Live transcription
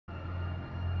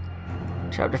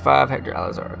Chapter 5, Hector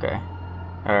Alazar. Okay.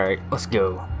 Alright, let's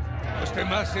go.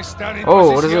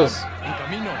 Oh, what is this?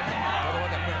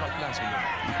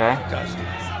 Okay.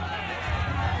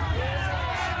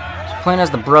 He's playing as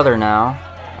the brother now.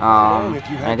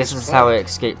 I guess this is how I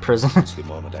escaped prison. It's the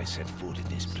moment I set foot in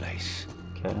this place.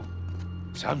 Okay.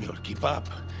 Samuel, keep up.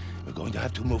 We're going to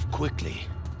have to move quickly.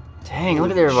 Dang,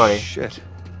 look at everybody. Shit.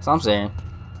 That's what I'm saying.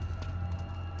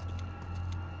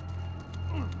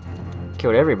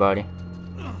 Killed everybody.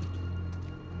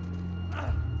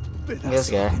 Look at this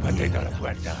guy.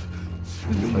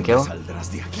 We kill him?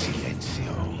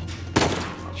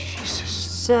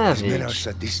 Jesus. These men are Savage.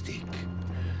 sadistic.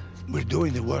 We're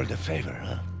doing the world a favor,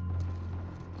 huh?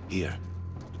 Here.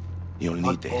 You'll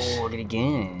need this. Oh, it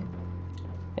again.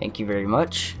 Thank you very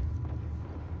much.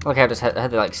 Look, I just had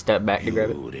to like step back to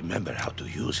grab it. You remember how to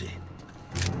use it.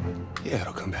 Yeah,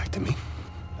 it'll come back to me.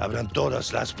 Abran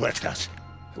todas las puertas.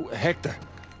 Hector,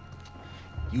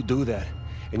 you do that,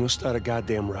 and you'll start a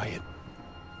goddamn riot.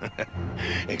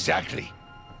 Exactly.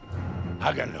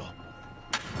 Háganlo.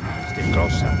 Stay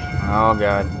close, Sammy. Oh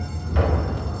god.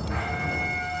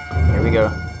 Here we go.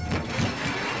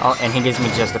 Oh, and he gives me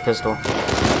just a pistol.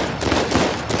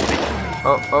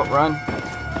 Oh, run.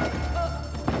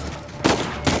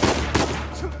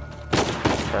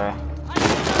 Okay.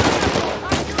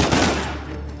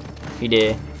 He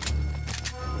did.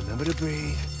 Remember to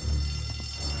breathe.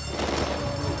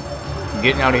 I'm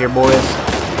getting out of here, boys.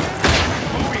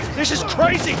 This is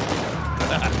crazy! We're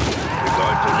going to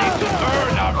need to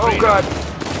earn our Oh freedom. god.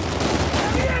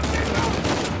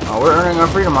 Oh, we're earning our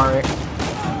freedom already.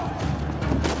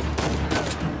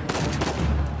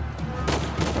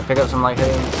 I'll pick up some like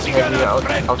heavy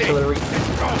artillery.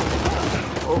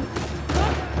 Oh.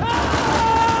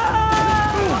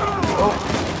 Oh.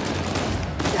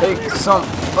 Take some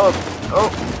up. Oh.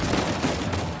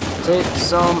 Take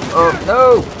some up.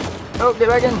 No! Oh, get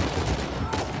back in.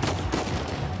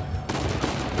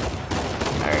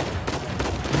 Alright.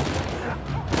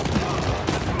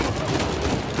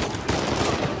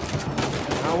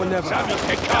 Now or never. Samuel,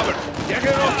 take cover.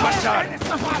 Déjenos pasar.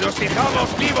 Los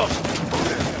dejamos vivos.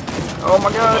 Oh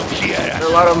my god. No quieras. There are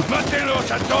a lot of them. Mátenlos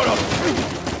a todos.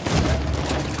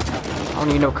 I don't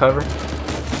need no cover.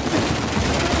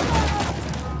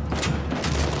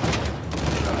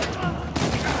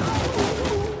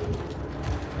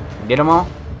 Get them all?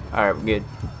 Alright, we're good.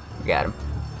 We got him.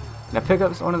 Can I pick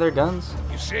up one of their guns?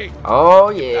 You see?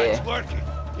 Oh, yeah. It's working.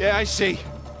 Yeah, I see.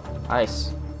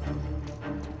 Nice.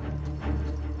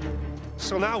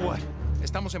 So now what?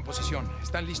 Estamos en posición.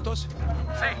 ¿Están listos?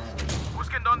 Sí.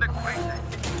 Busquen dónde cubrirse.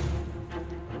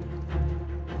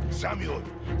 Samuel,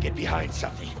 get behind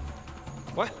something.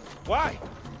 What? Why?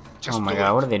 Just Oh my do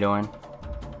god, it. what are they doing?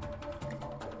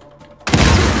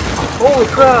 Holy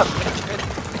crap!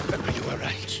 Are you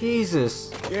alright?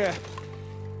 Jesus. Yeah.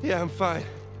 Yeah, I'm fine.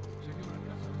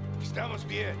 Estamos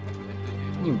bien.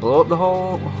 You blow up the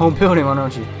whole building, why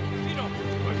don't you?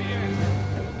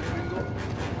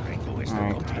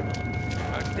 Alright.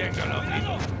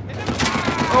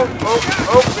 Oh.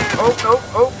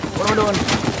 What am I doing?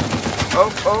 Oh,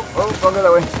 don't go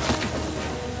that way.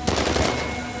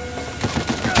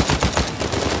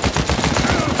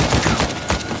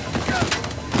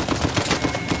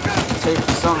 Take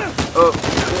some of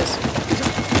this.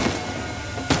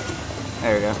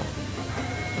 There we go.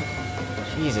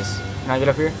 Jesus. Can I get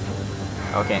up here?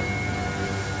 Okay.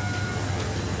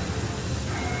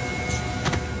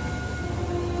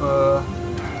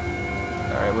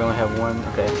 Alright, we only have one.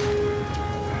 Okay.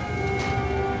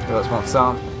 So let's want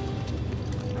some.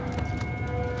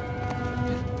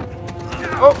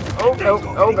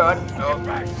 Oh god.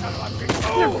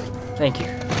 Oh. Thank you.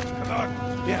 Come on.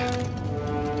 Yeah.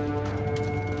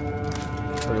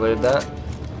 Reload that.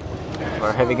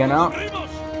 Our heavy gun out.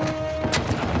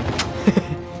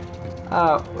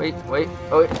 Wait.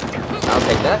 Oh, I'll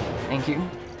take that. Thank you.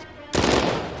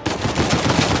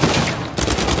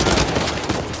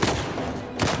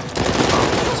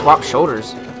 Swap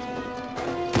shoulders.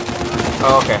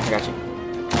 Oh, okay, I got you.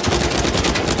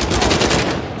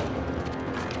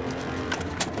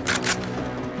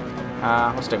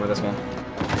 We'll stick with this gun.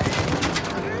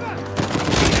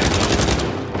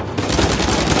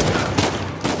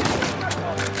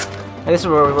 Hey, this is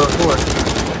where we were before.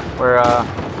 Where,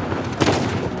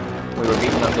 we were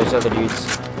beating up those other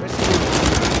dudes.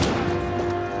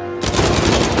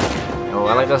 Oh,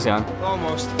 I like this gun.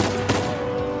 Almost.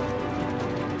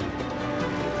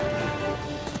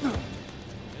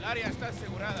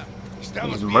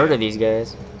 Just murder these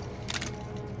guys.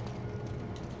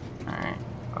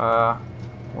 Alright.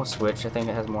 We'll switch. I think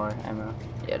it has more ammo.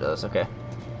 Yeah, it does. Okay.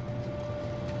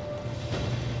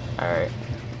 Alright.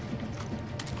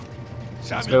 Let's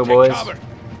Samuel, go, boys. take cover.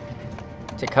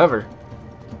 Take cover.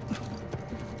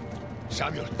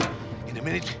 Samuel, in a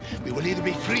minute, we will either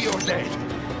be free or dead.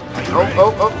 Are you ready?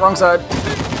 Oh, wrong side.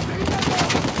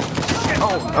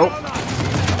 Oh.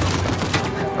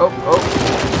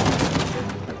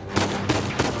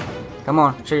 Come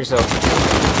on, show yourself.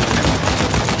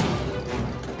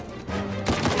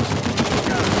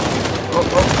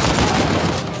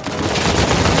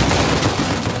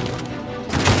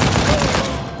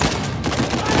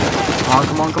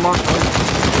 Come on.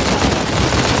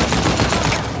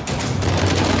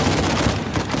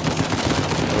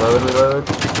 Reload.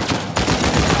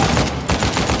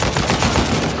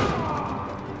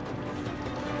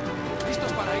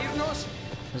 ¿Listos para irnos?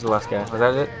 Where's the last guy? Was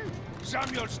that it?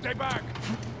 Samuel, stay back.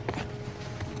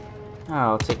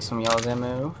 I'll take some of y'all's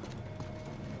ammo.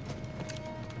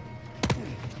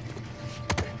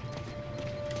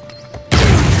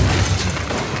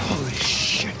 Holy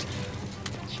shit.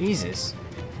 Jesus.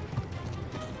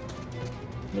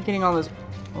 They're getting all this.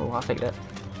 Oh, I'll take that.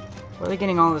 Where are they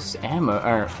getting all this ammo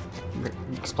or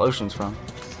explosions from?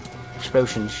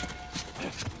 Explosions.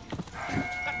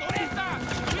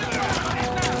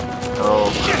 Oh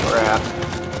crap!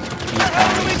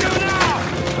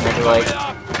 These guys.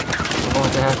 I'm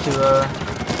going to have to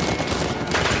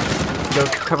go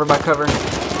cover by cover.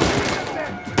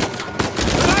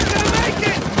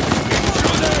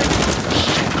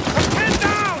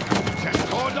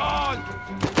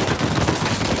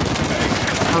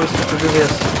 How are we supposed to do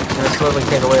this? We're gonna slowly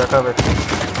take away our cover.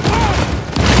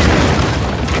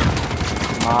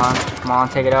 Come on,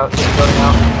 take it out. Take the building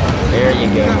out. There you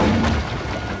go.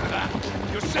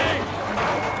 You're safe.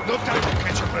 No time to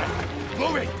catch your breath.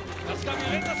 Moving.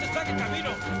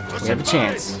 We have a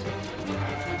chance.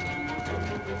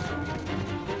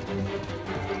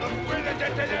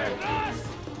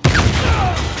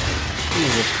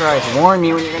 Jesus Christ, warn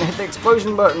me when you're gonna hit the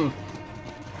explosion button.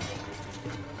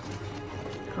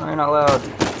 Crying out loud.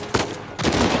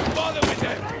 Bother with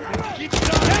them. Keep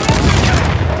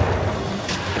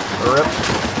Rip.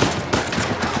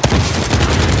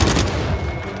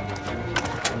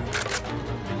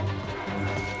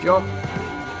 Jump.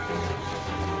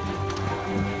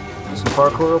 Do some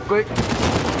parkour real quick.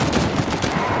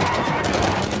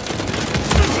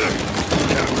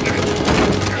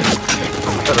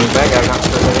 Thought it was bad guy got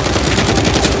started.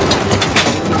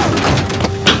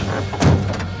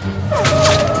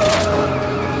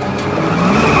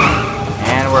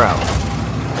 And we're out.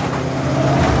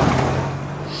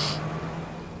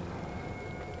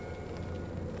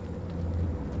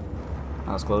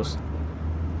 That was close.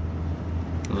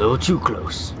 A little too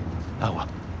close. Oh well.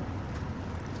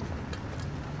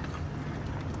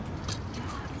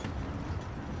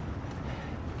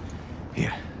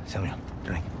 Here, Samuel,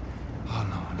 drink. Oh,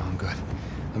 no, I'm good.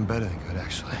 I'm better than good,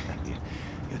 actually.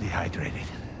 You're dehydrated.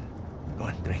 Go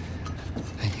on, drink.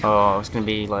 Thank you. Oh, it's gonna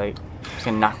be like, it's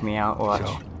gonna knock me out. Watch.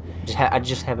 So? I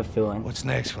just have a feeling. What's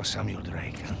next for Samuel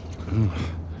Drake? Huh?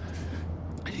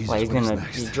 Jesus, Like he's what is gonna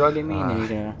next? he's drugging me, and then he's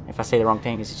gonna. If I say the wrong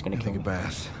thing, he's just gonna I'm kill gonna me. take a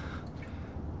bath.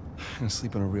 I'm gonna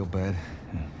sleep in a real bed.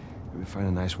 Maybe find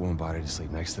a nice warm body to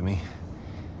sleep next to me.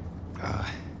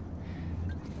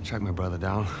 Track my brother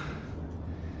down.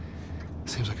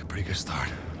 Seems like a pretty good start.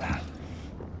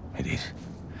 It is.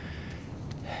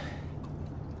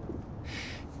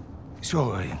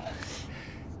 So,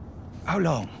 how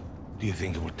long do you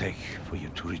think it will take for you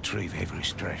to retrieve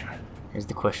Avery's treasure? Here's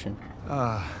the question.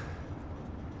 I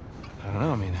don't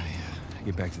know. I mean, I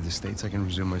get back to the States, I can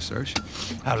resume my search.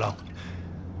 How long?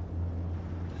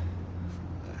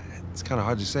 It's kind of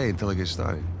hard to say until I get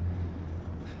started.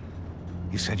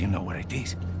 You said you know where it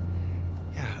is.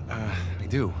 Yeah, I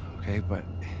do. Okay, but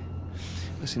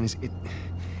listen,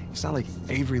 it's not like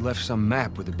Avery left some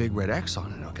map with a big red X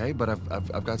on it. Okay, but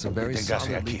I've got some very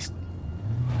solid leads.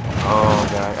 Oh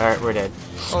god! All right, we're dead.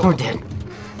 Oh, We're okay.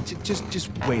 dead. Just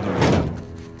wait a minute.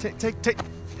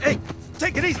 Hey,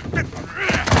 take it easy.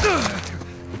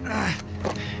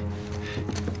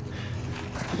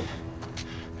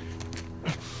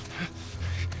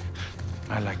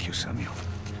 I like you, Samuel.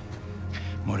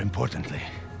 More importantly,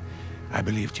 I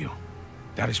believed you.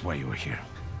 That is why you were here.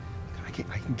 I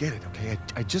can get it. Okay,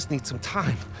 I just need some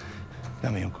time.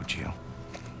 Dame un cuchillo.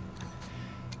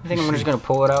 You think I'm just gonna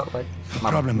pull it out like The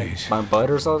problem is, my butt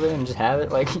or something and just have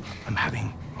it like? I'm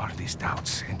having all of these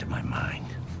doubts into my mind.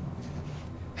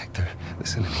 Hector,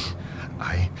 listen to me.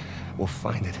 I will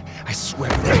find it. I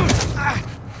swear.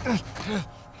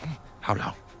 How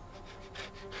long?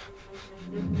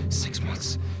 6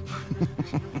 months.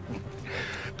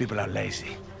 People are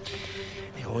lazy.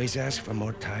 They always ask for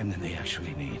more time than they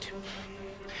actually need.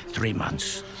 3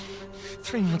 months.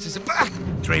 3 months is a...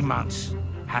 3 months.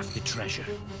 Half the treasure.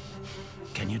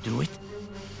 Can you do it?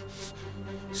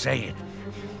 Say it.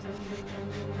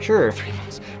 Sure. 3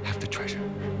 months, half the treasure.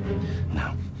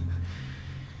 Now,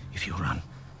 if you run,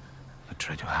 or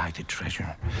try to hide the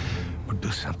treasure, or do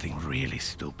something really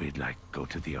stupid like go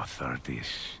to the authorities,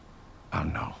 oh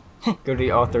no. Go to the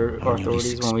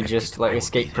authorities when we expect just it, like I will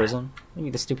escape be there. prison. Maybe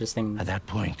the stupidest thing. At that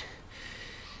point,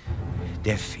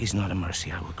 death is not a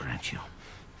mercy I will grant you.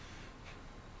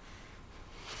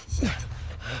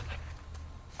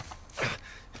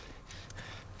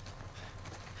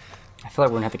 I feel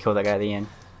like we're gonna have to kill that guy at the end.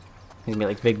 He's gonna be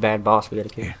like the big bad boss we gotta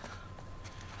kill. Here.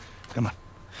 Come on.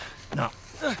 Now,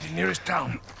 the nearest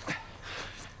town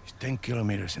is 10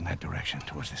 kilometers in that direction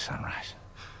towards the sunrise.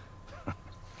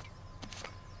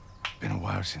 It's been a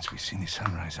while since we've seen the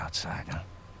sunrise outside, huh?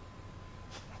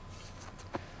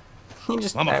 You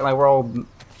just Mama. act like we're all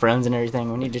friends and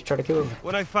everything. We need to try to kill him.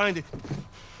 When I find it...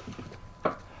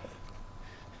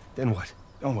 Then what?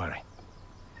 Don't worry.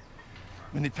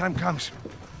 When the time comes,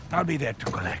 I'll be there to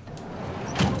collect.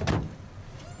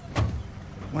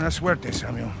 Buena suerte,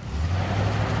 Samuel.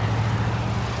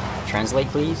 Translate,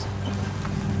 please.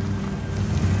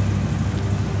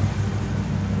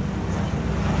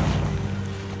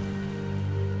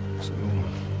 So,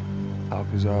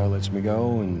 Alcazar lets me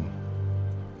go, and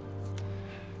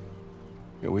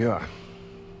here we are.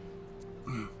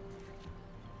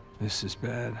 This is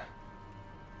bad.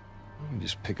 We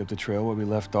just pick up the trail where we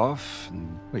left off,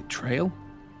 and... Wait, trail?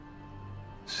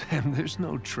 Sam, there's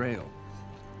no trail.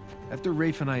 After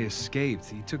Rafe and I escaped,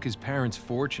 he took his parents'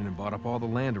 fortune and bought up all the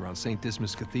land around St.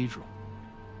 Dismas Cathedral.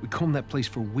 We combed that place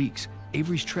for weeks.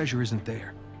 Avery's treasure isn't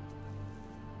there.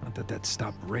 Not that that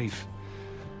stopped Rafe.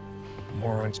 The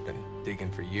moron's been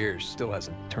digging for years, still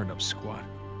hasn't turned up squat.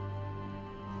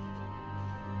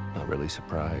 Not really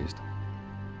surprised.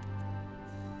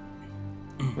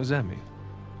 What does that mean?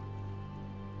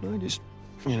 I just,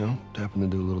 you know, happened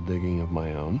to do a little digging of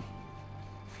my own.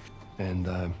 And,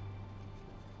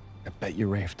 I bet you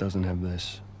Rafe doesn't have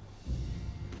this.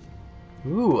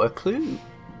 Ooh, a clue.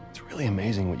 It's really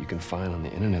amazing what you can find on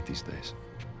the internet these days.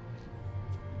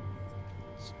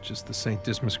 It's just the St.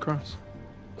 Dismas cross.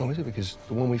 Oh, is it? Because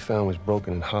the one we found was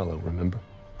broken and hollow, remember?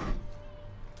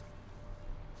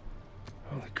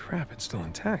 Holy crap, it's still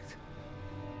intact.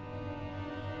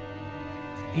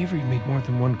 Avery made more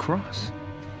than one cross.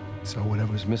 So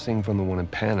whatever's missing from the one in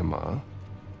Panama...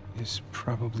 Is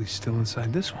probably still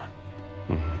inside this one.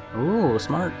 Ooh,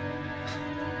 smart.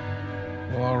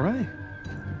 Well, all right.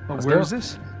 Well, Let's where go. is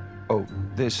this? Oh,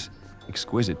 this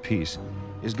exquisite piece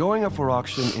is going up for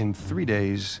auction in 3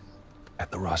 days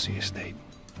at the Rossi estate.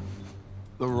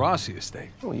 The Rossi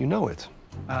estate. Oh, you know it.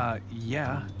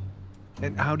 Yeah.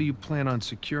 And how do you plan on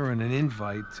securing an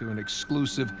invite to an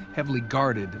exclusive, heavily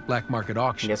guarded black market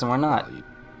auction? Guessing we're not. Well, you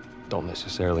don't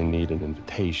necessarily need an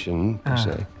invitation, per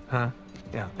se. Huh?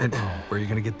 Yeah. And where are you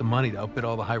gonna get the money to outbid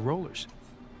all the high rollers?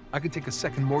 I could take a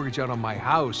second mortgage out on my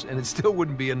house, and it still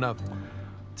wouldn't be enough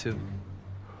to...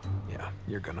 Yeah,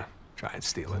 you're gonna try and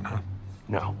steal it, huh?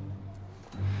 No.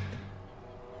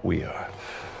 We are.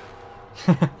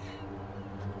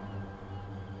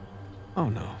 Oh,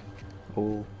 no.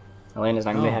 Ooh. Elena's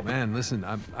not gonna be Oh, happy. man, listen,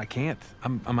 I can't.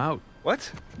 I'm out. What?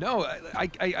 No,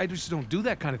 I just don't do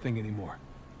that kind of thing anymore.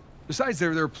 Besides,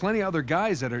 there are plenty of other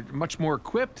guys that are much more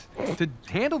equipped to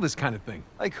handle this kind of thing.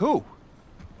 Like who?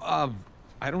 I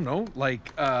don't know,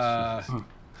 like,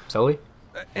 Sully?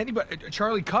 anybody,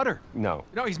 Charlie Cutter. No.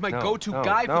 No, he's my No, go-to no,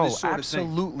 guy for no, this sort of thing.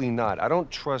 absolutely not. I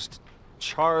don't trust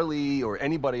Charlie or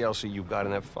anybody else that you've got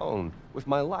on that phone with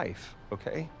my life,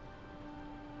 okay?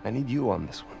 I need you on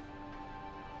this one.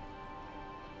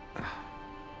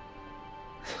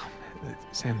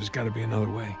 Sam, there's got to be another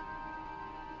way.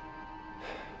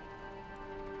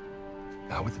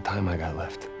 Not with the time I got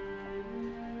left.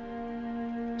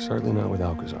 Certainly not with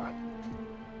Alcazar.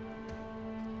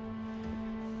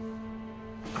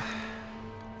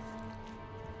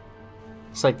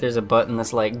 It's like there's a button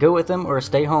that's like, go with them or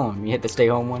stay home. You hit the stay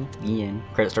home one, the end.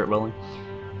 Credits start rolling.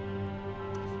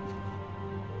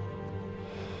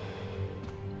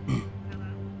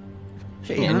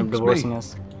 She Hey, end up it's divorcing me.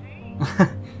 us.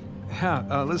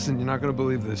 Yeah, listen, you're not going to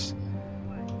believe this.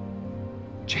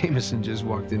 Jameson just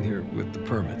walked in here with the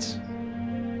permits.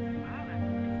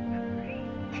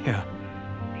 Yeah.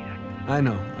 I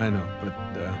know, but,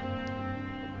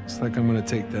 it's like I'm going to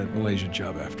take that Malaysia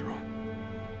job after all.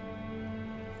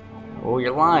 Oh,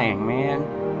 you're lying, man.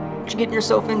 What you getting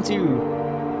yourself into?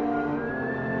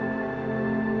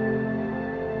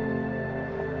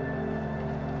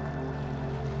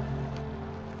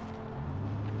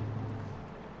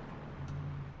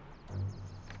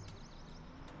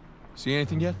 See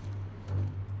anything yet?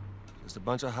 Just a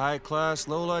bunch of high-class,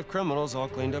 low-life criminals all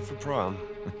cleaned up for prom.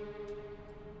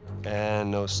 And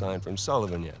no sign from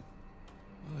Sullivan yet.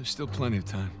 Well, there's still plenty of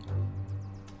time.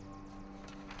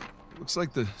 Looks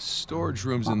like the storage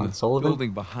room's in the Sullivan?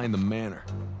 building behind the manor.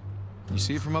 You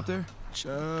see it from up there?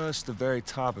 Just the very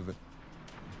top of it.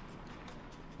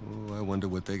 Oh, I wonder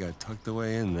what they got tucked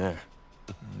away in there.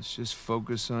 Let's just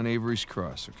focus on Avery's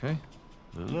cross, okay?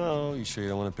 No, you sure you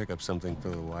don't want to pick up something for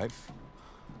the wife?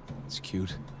 It's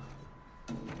cute.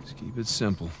 Just keep it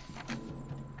simple.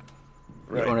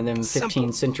 Right. One of them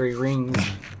 15th century rings.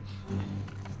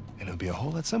 And it'd be a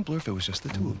whole lot simpler if it was just the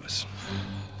two of us.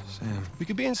 Sam. We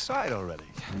could be inside already.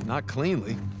 Not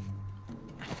cleanly.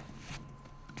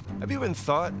 Have you even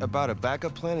thought about a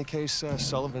backup plan in case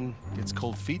Sullivan gets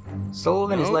cold feet?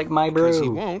 Sullivan is No, like my because he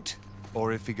bro. won't.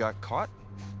 Or if he got caught.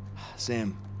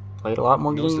 Sam. Played a lot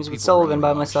more Knows the games with people Sullivan running by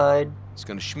the my house. side. He's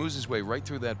gonna schmooze his way right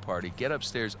through that party, get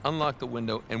upstairs, unlock the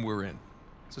window, and we're in.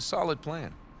 It's a solid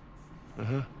plan.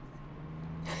 Uh-huh.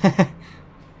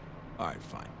 All right,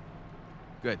 fine.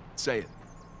 Good, say it.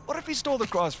 What if he stole the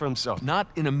cross for himself? Not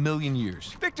in a million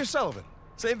years. Victor Sullivan.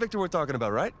 Same Victor we're talking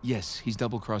about, right? Yes, he's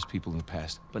double-crossed people in the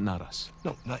past, but not us.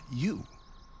 No, not you.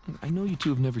 I know you two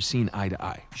have never seen eye to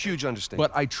eye. Huge understanding.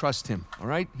 But I trust him, all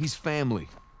right? He's family.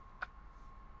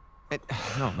 And,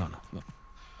 no.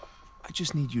 I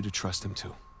just need you to trust him,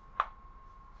 too.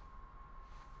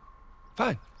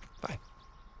 Fine.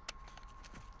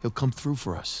 He'll come through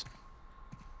for us.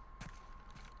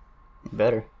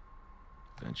 Better.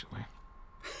 Eventually.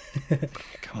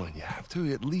 Come on, you have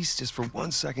to at least just for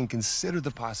 1 second consider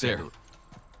the possibility.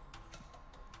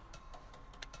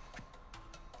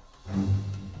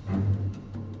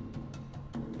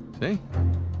 See?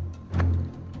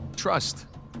 Trust.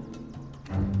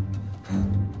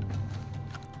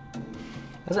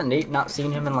 Hasn't Nate not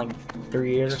seen him in like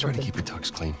 3 years or Just try to something? keep your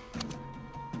tux clean.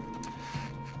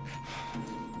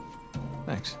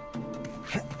 Thanks.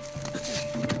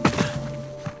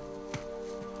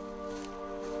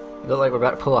 Look like we're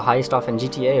about to pull a heist off in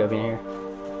GTA over here.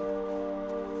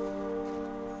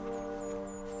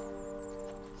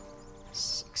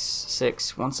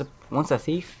 Six. Once a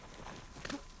thief.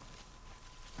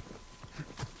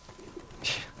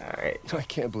 All right. I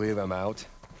can't believe I'm out.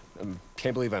 I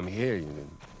can't believe I'm here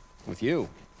with you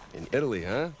in Italy,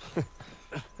 huh?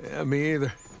 Yeah, me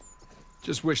either.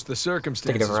 Just wish the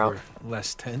circumstances route. were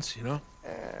less tense, you know?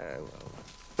 Well.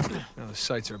 Now, the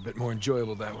sights are a bit more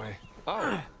enjoyable that way.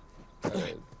 Oh.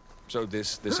 So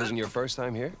this isn't your first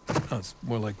time here? Oh, it's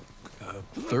more like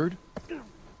third.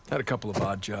 Had a couple of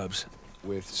odd jobs.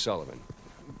 With Sullivan.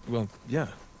 Well, yeah.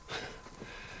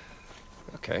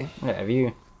 Okay. Yeah,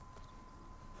 view.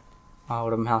 All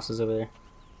them houses over there.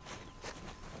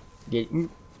 Get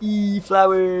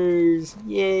flowers!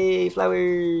 Yay,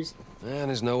 flowers! And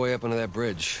there's no way up under that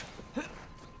bridge.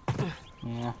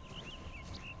 Yeah.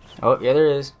 Oh, yeah,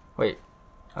 there is. Wait.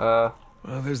 Well,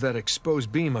 there's that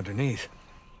exposed beam underneath.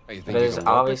 Oh, you think you There's can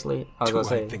rope obviously. I was Do gonna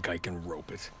say. I think I can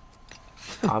rope it.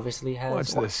 Obviously has.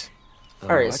 Watch this. it?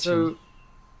 All right, Watch so him.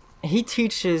 he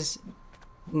teaches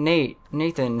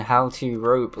Nathan how to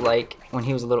rope like when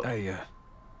he was a little.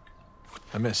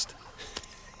 I missed.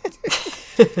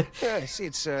 Yeah, see,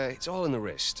 it's all in the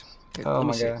wrist. Here, Oh let me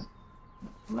my see. god.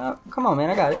 No, come on, man,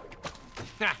 I got it.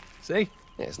 See?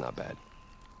 Yeah, it's not bad.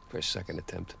 For a second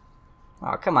attempt.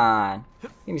 Oh, come on.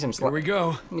 Give me some Here slack. we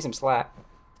go. Give me some slack.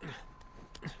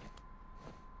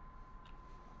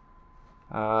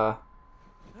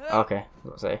 Okay,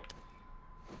 what was I say?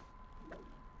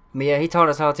 But yeah, he taught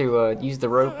us how to use the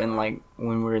rope and like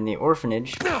when we're in the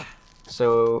orphanage.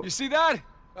 So You see that?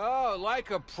 Oh,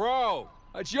 like a pro.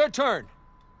 It's your turn.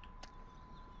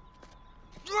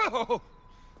 Oh.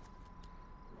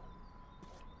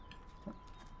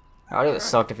 oh, it would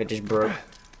sucked if it just broke.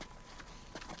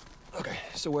 Okay,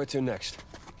 so where to next?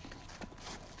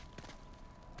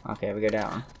 Okay, we go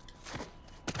down.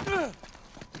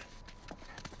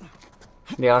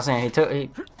 Yeah, I was saying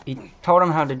he taught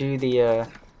him how to do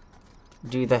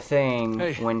the thing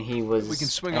Hey, when he was we can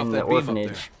swing off in the that beam up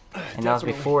orphanage, and that was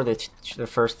before the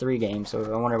first 3 games. So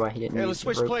I wonder why he didn't. Hey, use let's the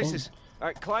switch rope places. All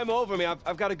right, climb over me.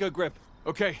 I've got a good grip.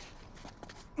 Okay.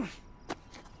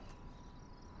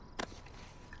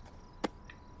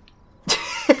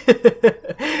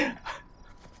 then.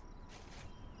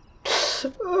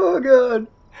 Oh god.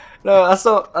 No, I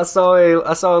saw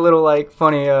a little like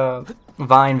funny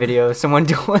Vine video of someone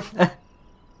doing that.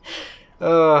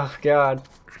 Oh god.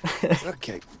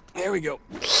 Okay, here we go.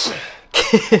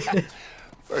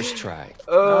 First try.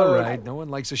 All right. No one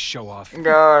likes a show off.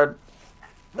 God.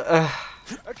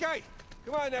 Okay,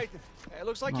 Come on, Nathan. It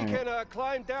looks like you can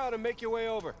climb down and make your way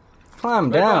over. Climb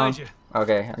Right down. behind you.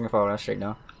 Okay, I can follow that straight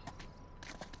down.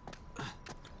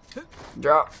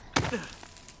 Drop.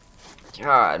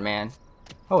 God, man.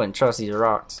 I wouldn't trust these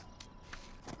rocks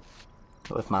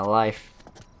with my life.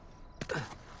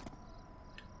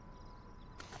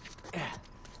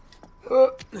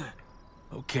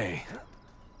 Okay.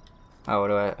 Oh, what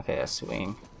do I? Okay, a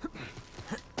swing.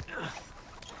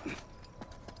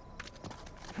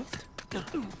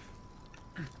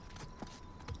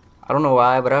 I don't know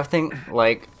why, but I think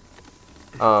like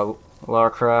Lara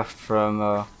Croft from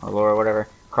or Laura, whatever,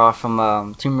 Croft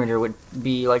from Tomb Raider would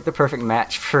be like the perfect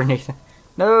match for Nathan.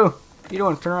 No, what are you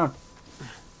doing? Turn around.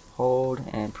 Hold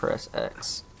and press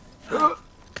X.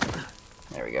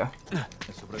 There we go.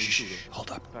 Shh,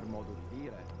 hold up. Per modo di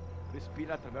dire,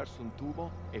 respira attraverso un tubo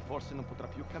e forse non potrà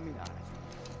più camminare.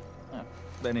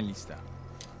 Bene lì sta.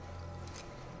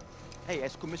 Ehi, hai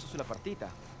scommesso sulla partita?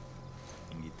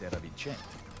 Inghilterra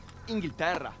vincente.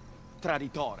 Inghilterra,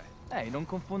 traditore. Non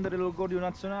confondere l'orgoglio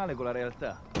nazionale con la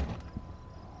realtà.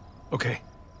 Okay,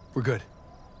 we're good.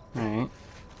 Alright.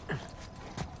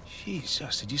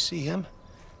 Jesus, did you see him?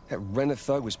 That rented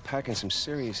thug was packing some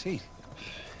serious heat.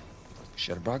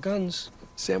 Should have brought guns.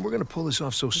 Sam, we're gonna pull this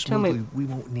off so tell me- smoothly we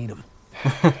won't need them.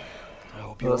 I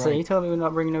hope you're Well, so you right. told me we're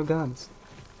not bringing no guns.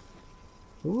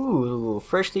 Ooh,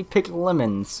 freshly picked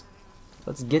lemons.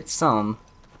 Let's get some.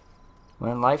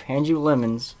 When life hands you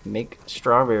lemons, make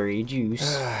strawberry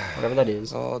juice, whatever that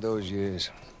is. All those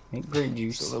years. Make grape It's the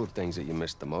juice. little things that you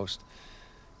miss the most.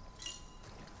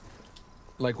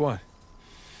 Like what?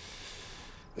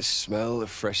 The smell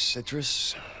of fresh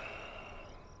citrus.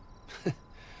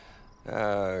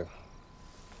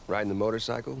 Riding the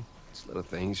motorcycle. It's little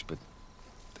things, but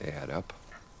they add up.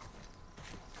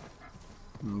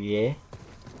 Yeah.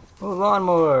 Oh,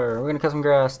 lawnmower. We're gonna cut some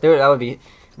grass. Dude, that would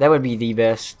be the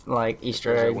best like Easter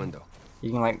There's that egg. window.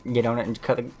 You can like get on it and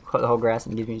cut the whole grass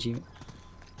and give you an achievement.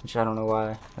 Which I don't know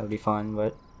why. That would be fun,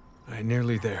 but All right,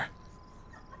 nearly there.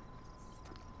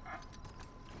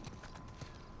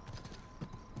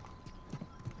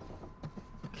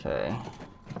 okay.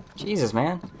 Jesus,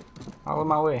 man. All of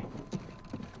my way.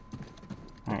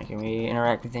 Alright, can we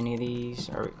interact with any of these?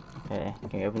 Okay,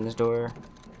 can we open this door?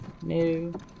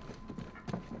 No.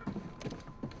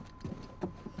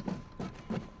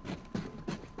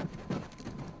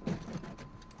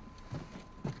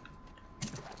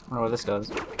 I don't know what this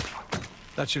does.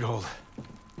 That should hold.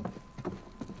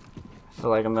 I feel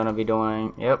like I'm gonna be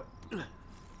doing. Yep.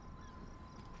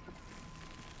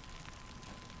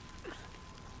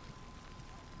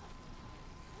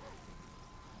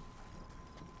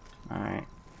 Alright.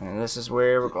 And this is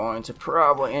where we're going to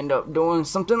probably end up doing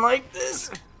something like this.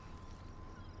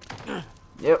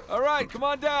 Yep. All right, come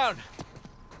on down.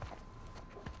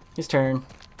 His turn.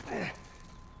 I'm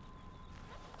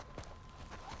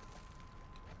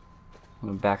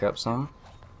gonna back up some.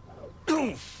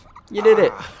 You did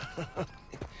it!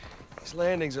 These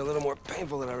landings are a little more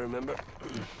painful than I remember.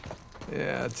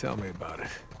 Yeah, tell me about it.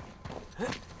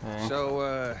 Okay.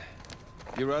 So,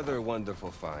 your other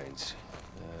wonderful finds.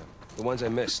 The ones I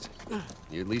missed.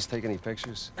 You at least take any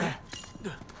pictures?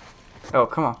 Oh,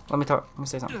 come on. Let me talk. Let me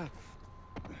say something.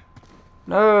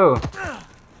 No!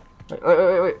 Wait.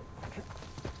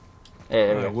 Hey,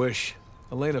 there we I go. wish.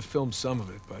 Elena filmed some of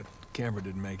it, but camera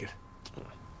didn't make it.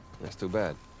 That's too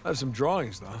bad. I have some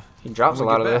drawings, though. He drops a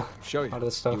When we lot get of back, show a you. lot of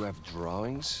this stuff. You have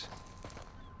drawings?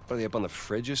 Are they up on the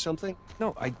fridge or something?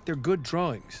 No, they're good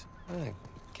drawings. I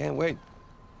can't wait.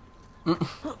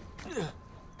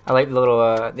 I like the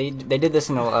little, they did this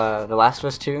in the Last of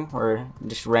Us 2, where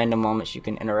just random moments you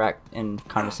can interact and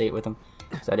conversate with them.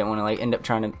 So I didn't want to, like, end up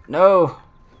trying to, no!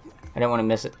 I didn't want to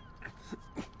miss it.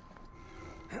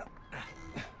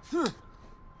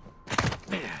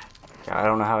 God, I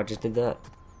don't know how I just did that.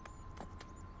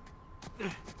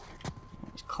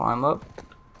 Just climb up.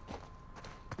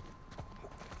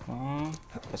 Okay,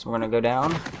 guess we're gonna go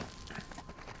down.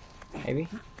 Maybe?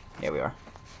 Yeah, we are.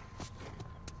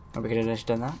 Or we could have just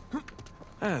done that.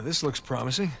 Ah, this looks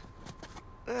promising.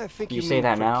 I think You you say mean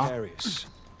that now? precarious.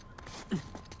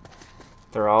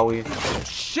 They're all we've...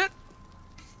 Shit!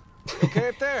 Okay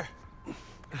up there?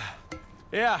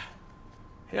 Yeah,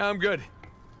 I'm good.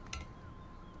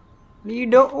 What are you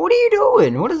doing? What are you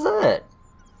doing? What is that?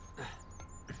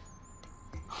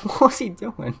 What's he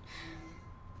doing?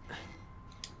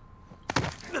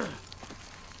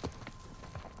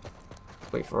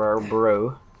 Wait for our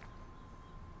bro.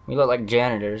 We look like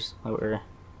janitors. Like we're...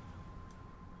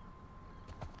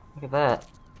 Look at that.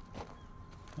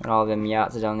 And all them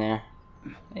yachts down there.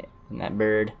 And that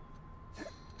bird.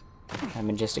 That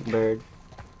majestic bird.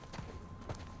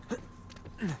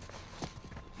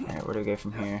 Alright, where do we go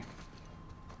from here?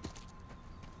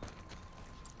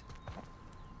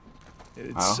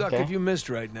 It'd Oh, suck okay. if you missed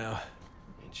right now.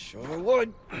 It sure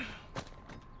would.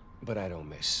 But I don't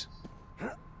miss.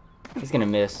 He's gonna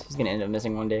miss. He's gonna end up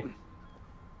missing one day.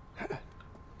 Can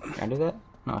I do that?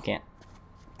 No, I can't.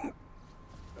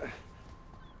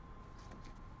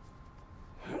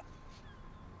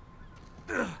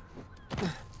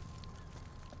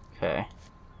 Okay.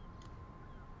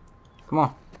 Come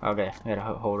on. Okay, I gotta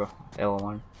hold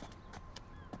L1.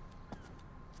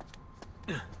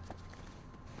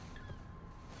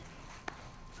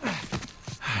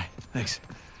 Thanks.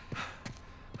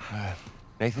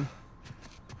 Nathan?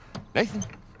 Nathan?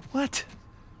 What?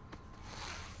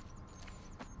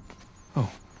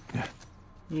 Oh, yeah.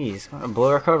 Jeez, I'm gonna blow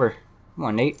our cover. Come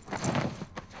on, Nate.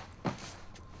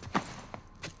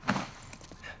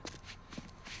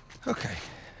 Okay.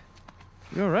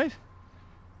 You all right?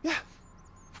 Yeah.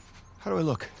 How do I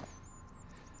look?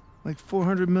 Like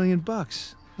 400 million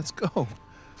bucks. Let's go.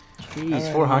 Jeez,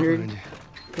 Alright, 400? I'll find you.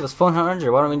 If it was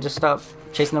 400, why don't we just stop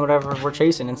chasing whatever we're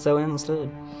chasing and sell it instead?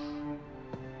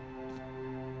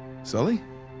 Sully?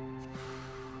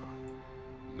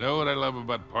 Know what I love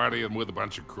about partying with a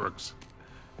bunch of crooks?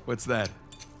 What's that?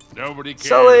 Nobody cares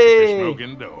Sully! if you smoke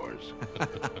indoors.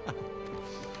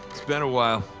 It's been a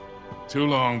while. Too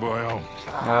long, boyo.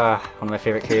 Ah, one of my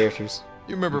favorite characters.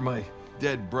 You remember my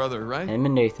dead brother, right? Him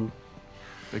and Nathan.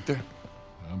 Victor?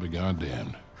 I'll be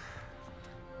goddamned.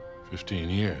 15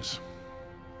 years.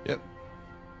 Yep.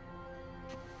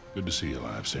 Good to see you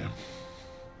alive, Sam.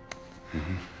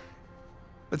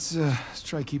 Let's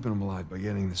try keeping him alive by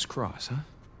getting this cross, huh?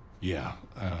 Yeah,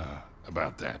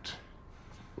 about that.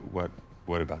 What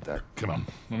about that? Come on,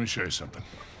 let me show you something.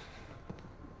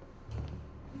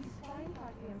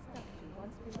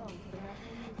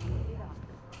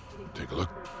 Take a look.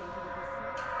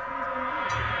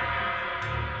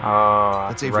 Oh,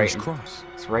 That's it's Avery's right, cross.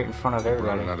 it's right in front of Brought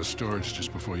everybody. it out of storage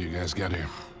just before you guys got here.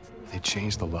 They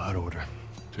changed the lot order.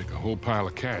 Take a whole pile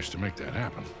of cash to make that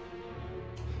happen.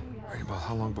 All right, well,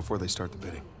 how long before they start the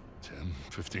bidding? 10,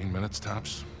 15 minutes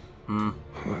tops. Well,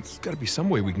 there's got to be some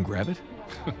way we can grab it.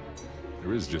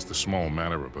 There is just a small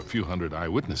matter of a few hundred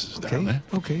eyewitnesses down there.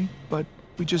 Okay, but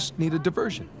we just need a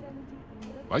diversion.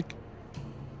 Like?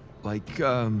 Like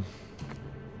I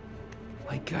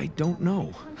don't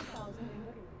know.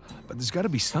 But there's got to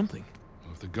be something.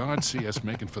 If the guards see us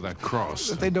making for that cross,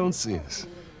 But they don't see us.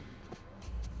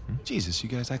 Jesus, you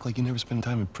guys act like you never spend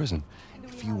time in prison.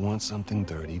 If you want something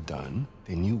dirty done,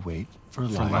 then you wait for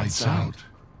lights out.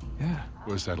 Yeah.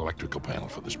 Where's that electrical panel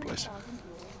for this place?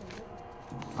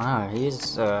 Ah, he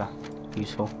is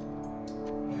useful.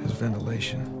 There's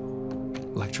ventilation.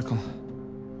 Electrical.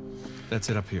 That's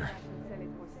it up here.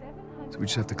 So we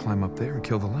just have to climb up there and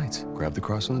kill the lights. Grab the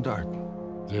cross in the dark.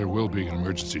 There will be an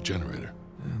emergency generator.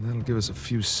 And that'll give us a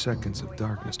few seconds of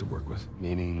darkness to work with.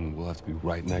 Meaning we'll have to be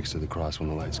right next to the cross when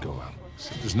the lights go out.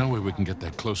 So there's no way we can get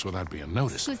that close without being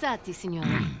noticed. Scusate,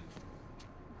 signore.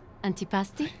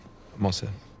 Antipasti? I'm all set.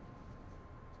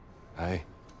 Hi.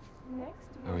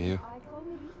 How are you?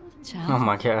 Oh Ciao.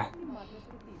 my god.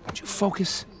 Would you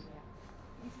focus?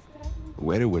 The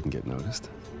waiter wouldn't get noticed.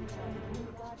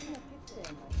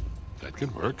 That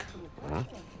could work. Huh?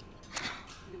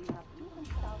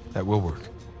 That will work.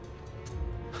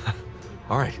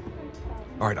 All right.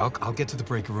 All right, I'll get to the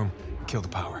breaker room and kill the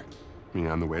power. You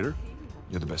mean I'm the waiter?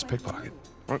 You're the best pickpocket.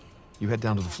 What? You head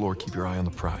down to the floor, keep your eye on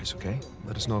the prize, okay?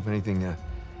 Let us know if anything,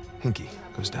 hinky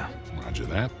goes down. Roger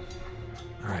that.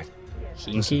 All right.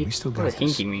 Hinky? Listen, we still got What does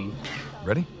this. hinky mean?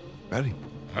 Ready? Ready.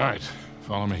 All right,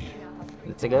 follow me.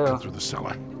 Let's go. Through the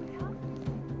cellar.